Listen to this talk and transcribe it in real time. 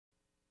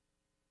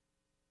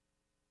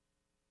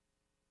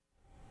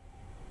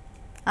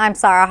I'm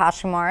Sarah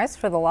Hashim-Waris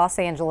for the Los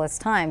Angeles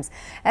Times.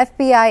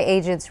 FBI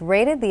agents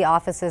raided the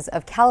offices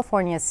of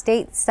California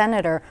State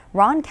Senator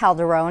Ron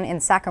Calderon in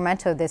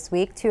Sacramento this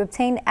week to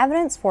obtain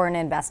evidence for an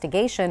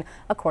investigation,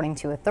 according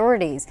to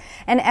authorities.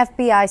 An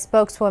FBI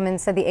spokeswoman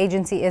said the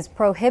agency is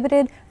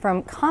prohibited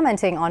from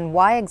commenting on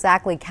why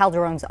exactly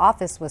Calderon's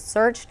office was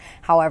searched.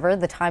 However,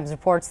 the Times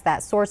reports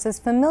that sources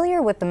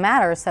familiar with the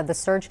matter said the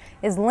search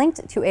is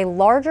linked to a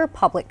larger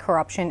public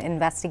corruption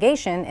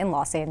investigation in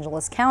Los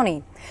Angeles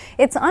County.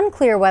 It's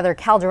unclear whether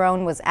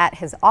Calderon was at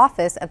his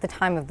office at the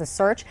time of the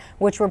search,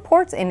 which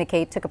reports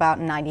indicate took about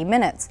 90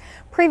 minutes.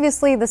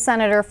 Previously, the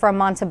senator from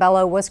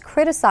Montebello was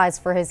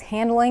criticized for his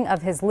handling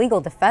of his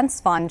legal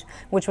defense fund,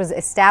 which was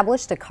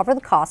established to cover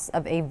the costs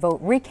of a vote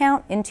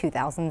recount in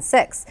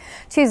 2006.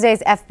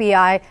 Tuesday's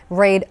FBI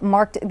raid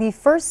marked the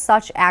first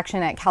such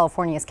action at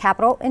California's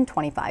Capitol in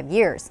 25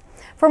 years.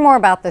 For more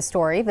about this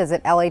story,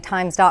 visit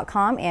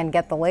LAtimes.com and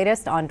get the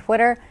latest on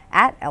Twitter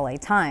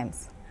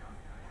 @LATimes.